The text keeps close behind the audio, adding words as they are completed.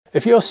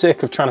If you're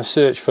sick of trying to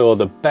search for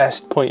the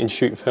best point and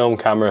shoot film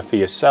camera for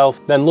yourself,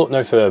 then look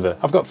no further.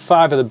 I've got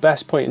 5 of the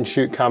best point and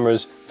shoot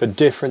cameras for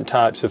different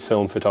types of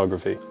film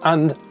photography.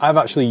 And I've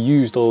actually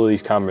used all of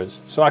these cameras,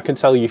 so I can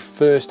tell you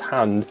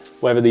firsthand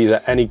whether these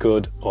are any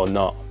good or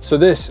not. So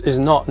this is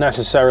not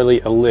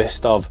necessarily a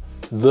list of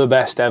the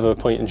best ever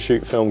point and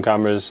shoot film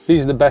cameras.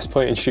 These are the best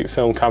point and shoot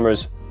film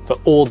cameras for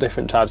all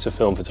different types of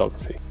film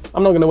photography.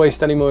 I'm not going to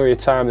waste any more of your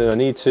time than I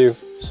need to,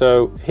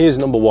 so here's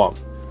number 1.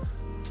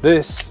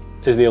 This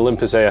is the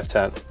Olympus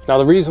AF10. Now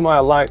the reason why I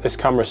like this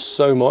camera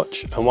so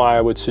much and why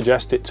I would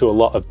suggest it to a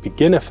lot of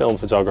beginner film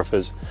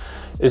photographers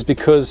is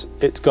because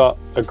it's got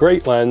a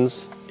great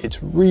lens,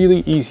 it's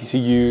really easy to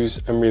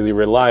use and really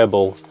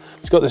reliable.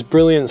 It's got this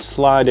brilliant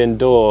slide-in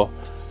door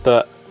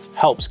that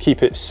helps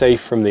keep it safe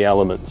from the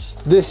elements.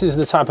 This is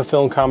the type of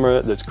film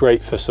camera that's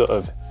great for sort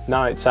of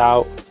nights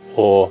out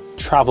or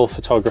travel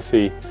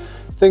photography,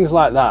 things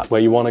like that, where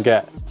you want to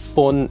get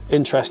fun,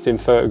 interesting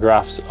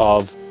photographs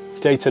of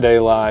day-to-day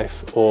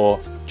life or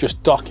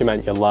just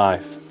document your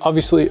life.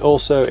 Obviously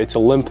also it's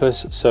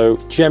Olympus, so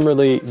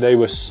generally they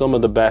were some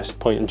of the best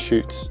point and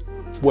shoots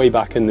way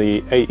back in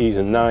the 80s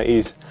and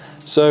 90s.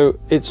 So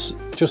it's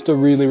just a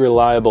really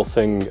reliable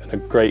thing and a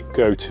great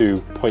go-to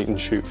point and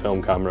shoot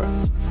film camera.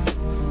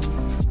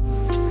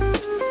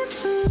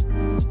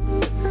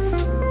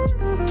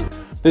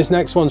 This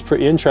next one's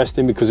pretty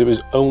interesting because it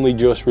was only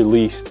just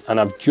released, and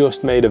I've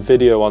just made a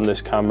video on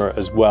this camera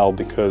as well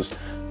because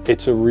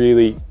it's a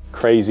really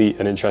crazy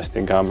and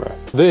interesting camera.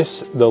 This,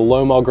 the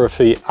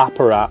Lomography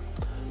Apparat,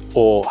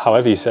 or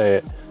however you say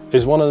it,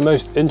 is one of the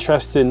most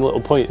interesting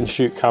little point and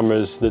shoot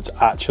cameras that's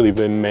actually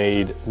been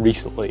made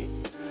recently.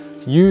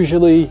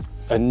 Usually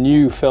a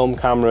new film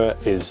camera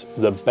is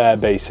the bare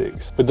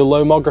basics. With the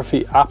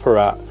Lomography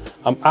Apparat,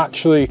 I'm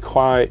actually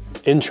quite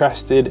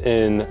interested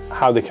in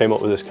how they came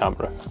up with this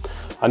camera.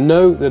 I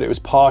know that it was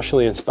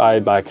partially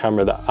inspired by a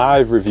camera that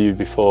I've reviewed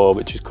before,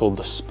 which is called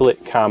the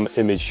Split Cam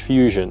Image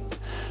Fusion.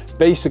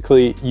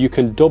 Basically, you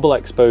can double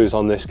expose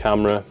on this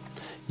camera.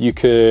 You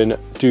can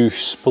do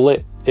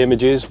split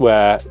images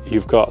where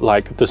you've got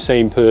like the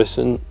same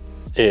person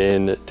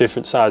in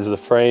different sides of the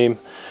frame.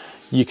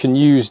 You can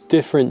use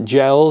different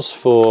gels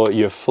for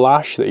your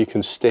flash that you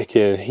can stick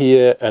in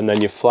here, and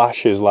then your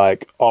flash is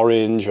like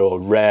orange or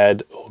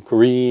red or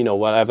green or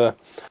whatever.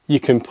 You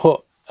can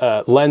put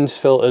lens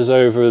filters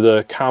over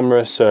the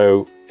camera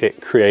so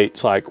it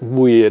creates like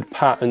weird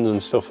patterns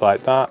and stuff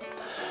like that.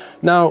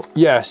 Now,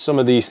 yes, some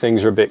of these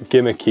things are a bit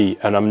gimmicky,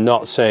 and I'm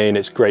not saying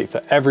it's great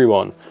for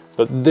everyone,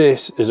 but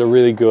this is a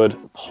really good,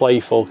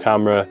 playful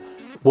camera.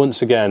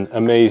 Once again,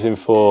 amazing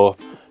for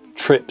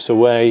trips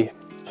away,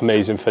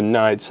 amazing for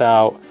nights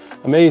out,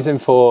 amazing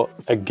for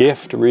a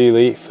gift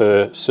really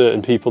for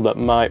certain people that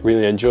might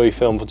really enjoy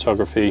film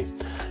photography.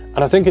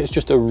 And I think it's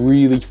just a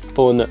really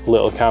fun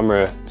little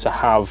camera to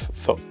have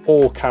for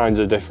all kinds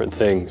of different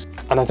things.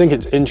 And I think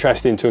it's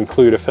interesting to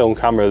include a film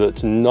camera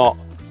that's not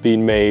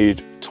been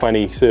made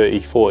 20, 30,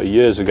 40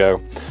 years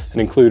ago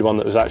and include one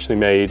that was actually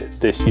made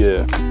this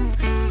year.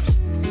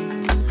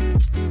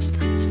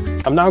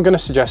 I'm now going to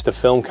suggest a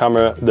film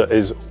camera that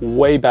is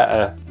way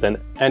better than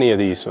any of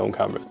these film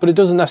cameras, but it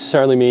doesn't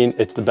necessarily mean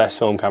it's the best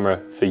film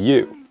camera for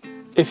you.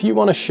 If you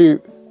want to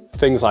shoot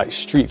things like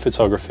street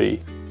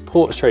photography,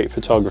 portrait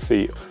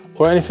photography,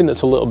 or anything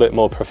that's a little bit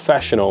more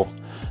professional,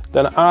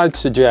 then I'd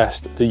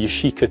suggest the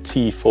Yashica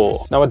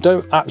T4. Now, I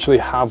don't actually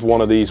have one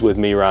of these with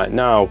me right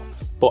now,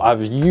 but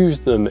I've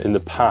used them in the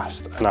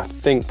past and I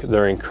think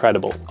they're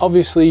incredible.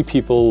 Obviously,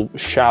 people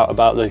shout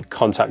about the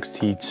Contax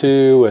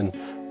T2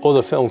 and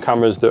other film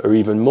cameras that are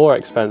even more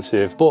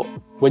expensive, but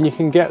when you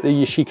can get the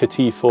Yashica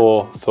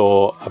T4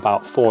 for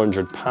about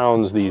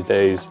 £400 these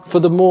days, for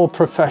the more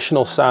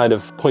professional side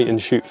of point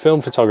and shoot film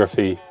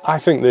photography, I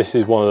think this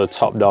is one of the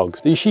top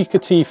dogs. The Yashica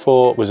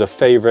T4 was a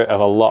favorite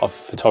of a lot of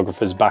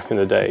photographers back in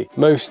the day,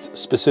 most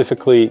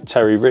specifically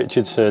Terry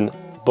Richardson,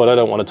 but I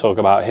don't want to talk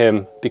about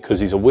him because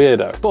he's a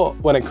weirdo. But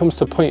when it comes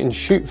to point and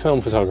shoot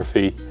film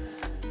photography,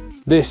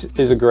 this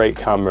is a great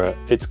camera.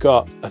 It's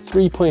got a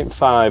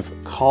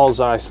 3.5 Carl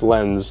Zeiss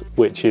lens,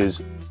 which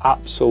is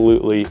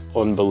absolutely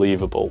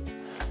unbelievable.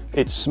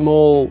 It's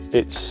small,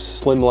 it's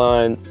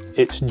slimline,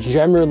 it's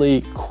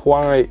generally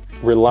quite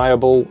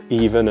reliable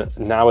even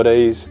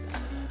nowadays,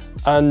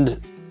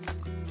 and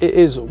it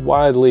is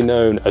widely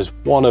known as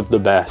one of the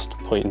best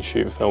point and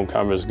shoot film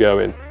cameras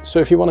going. So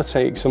if you want to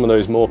take some of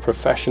those more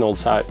professional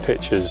type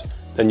pictures,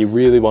 then you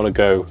really want to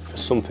go for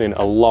something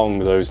along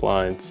those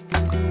lines.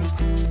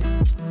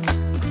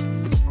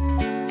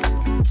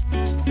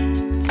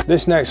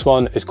 This next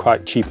one is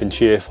quite cheap and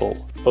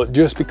cheerful, but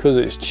just because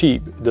it's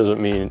cheap doesn't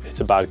mean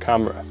it's a bad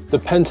camera. The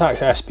Pentax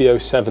SPO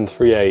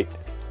 738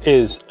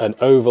 is an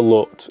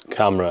overlooked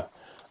camera,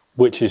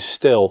 which is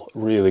still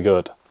really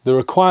good. There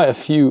are quite a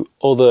few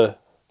other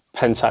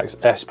Pentax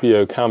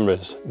SPO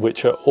cameras,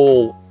 which are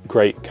all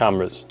great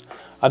cameras.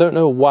 I don't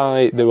know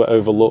why they were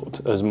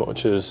overlooked as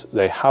much as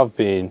they have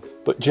been,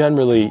 but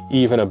generally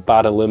even a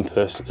bad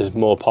Olympus is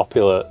more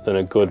popular than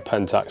a good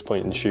Pentax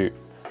point and shoot.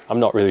 I'm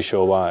not really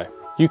sure why.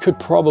 You could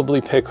probably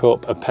pick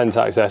up a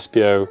Pentax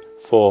SBO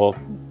for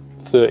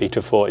 30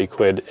 to 40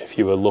 quid if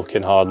you were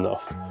looking hard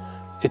enough.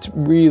 It's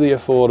really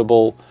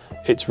affordable,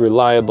 it's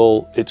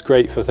reliable, it's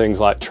great for things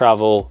like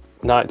travel,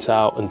 nights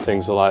out and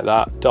things like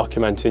that,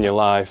 documenting your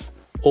life,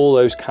 all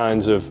those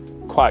kinds of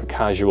quite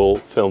casual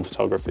film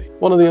photography.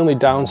 One of the only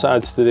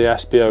downsides to the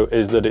SBO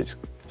is that it's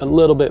a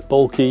little bit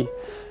bulky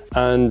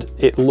and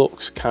it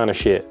looks kind of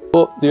shit.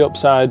 But the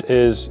upside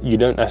is you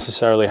don't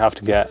necessarily have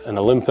to get an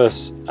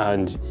Olympus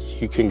and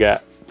you can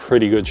get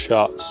pretty good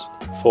shots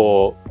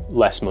for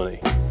less money.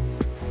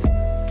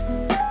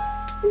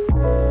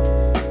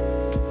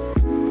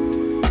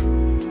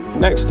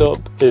 Next up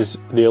is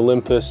the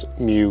Olympus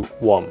Mu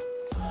 1.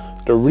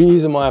 The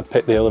reason why I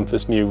picked the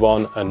Olympus Mu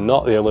 1 and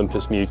not the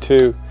Olympus Mu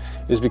 2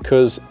 is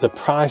because the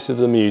price of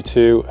the Mu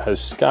 2 has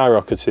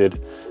skyrocketed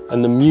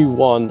and the Mu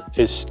 1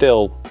 is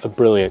still a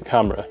brilliant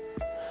camera.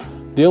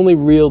 The only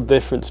real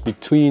difference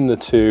between the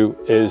two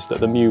is that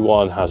the Mu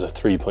 1 has a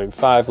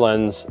 3.5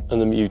 lens and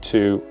the Mu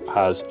 2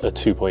 has a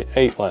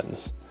 2.8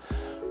 lens.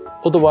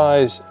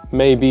 Otherwise,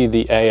 maybe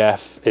the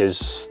AF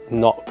is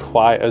not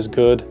quite as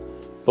good,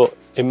 but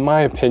in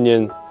my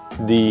opinion,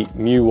 the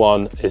Mu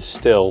 1 is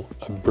still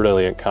a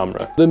brilliant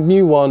camera. The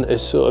Mu 1 is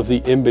sort of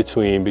the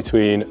in-between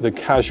between the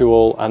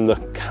casual and the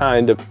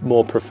kind of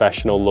more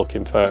professional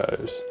looking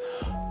photos.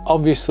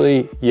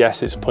 Obviously,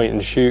 yes, it's a point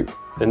and shoot.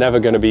 They're never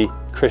going to be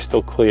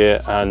crystal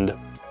clear and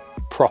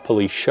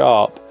properly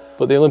sharp,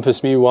 but the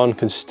Olympus Mu 1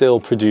 can still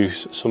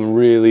produce some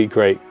really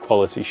great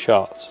quality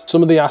shots.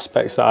 Some of the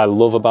aspects that I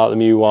love about the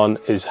Mu 1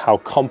 is how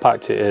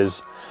compact it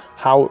is,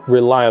 how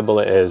reliable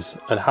it is,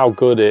 and how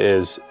good it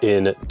is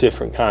in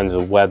different kinds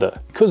of weather.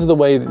 Because of the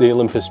way that the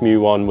Olympus Mu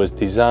 1 was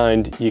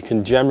designed, you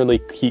can generally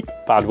keep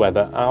bad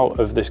weather out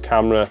of this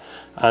camera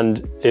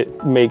and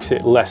it makes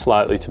it less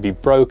likely to be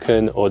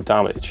broken or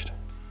damaged.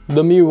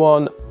 The Mu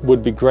 1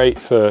 would be great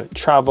for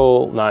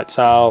travel, nights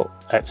out,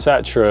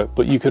 etc.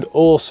 But you could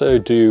also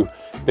do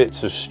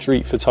bits of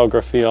street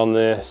photography on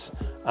this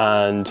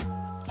and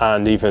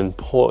even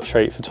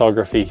portrait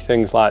photography,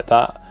 things like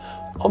that.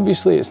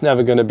 Obviously, it's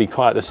never going to be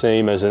quite the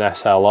same as an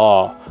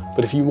SLR,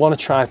 but if you want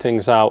to try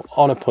things out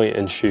on a point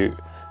and shoot,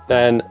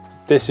 then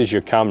this is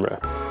your camera.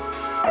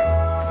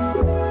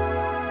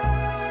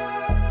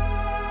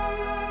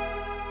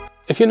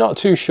 If you're not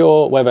too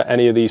sure whether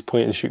any of these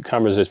point and shoot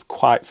cameras is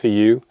quite for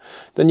you,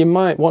 then you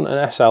might want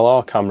an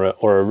SLR camera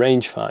or a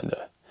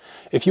rangefinder.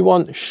 If you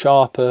want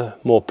sharper,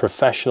 more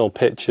professional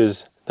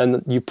pictures,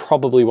 then you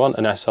probably want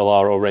an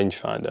SLR or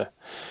rangefinder.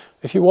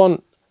 If you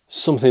want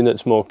something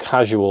that's more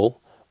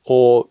casual,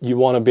 or you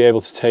want to be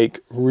able to take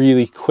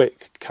really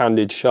quick,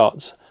 candid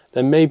shots,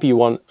 then maybe you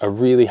want a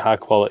really high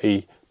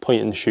quality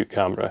point and shoot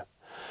camera.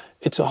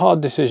 It's a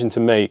hard decision to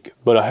make,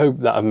 but I hope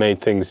that I've made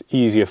things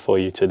easier for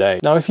you today.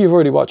 Now, if you've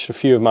already watched a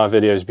few of my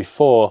videos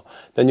before,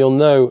 then you'll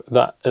know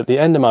that at the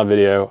end of my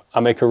video, I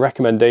make a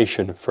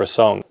recommendation for a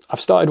song.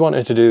 I've started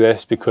wanting to do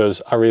this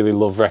because I really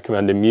love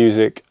recommending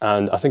music,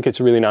 and I think it's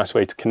a really nice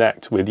way to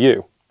connect with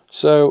you.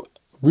 So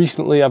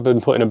recently I've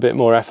been putting a bit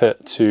more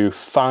effort to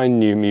find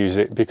new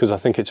music because I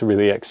think it's a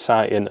really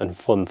exciting and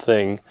fun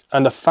thing.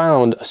 And I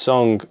found a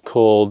song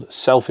called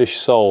Selfish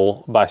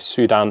Soul by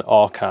Sudan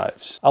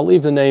Archives. I'll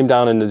leave the name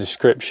down in the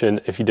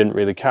description if you didn't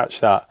really catch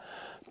that.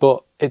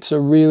 But it's a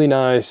really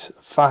nice,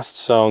 fast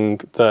song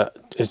that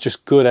is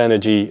just good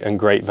energy and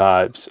great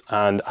vibes,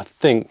 and I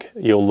think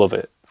you'll love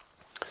it.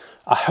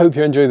 I hope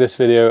you enjoyed this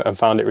video and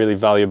found it really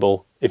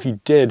valuable. If you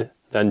did,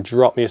 then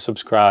drop me a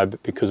subscribe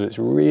because it's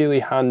really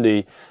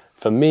handy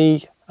for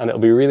me, and it'll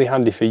be really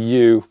handy for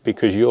you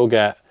because you'll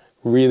get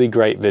really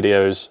great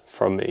videos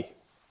from me.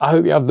 I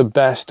hope you have the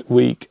best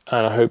week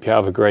and I hope you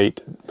have a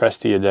great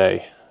rest of your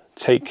day.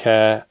 Take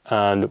care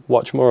and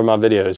watch more of my videos.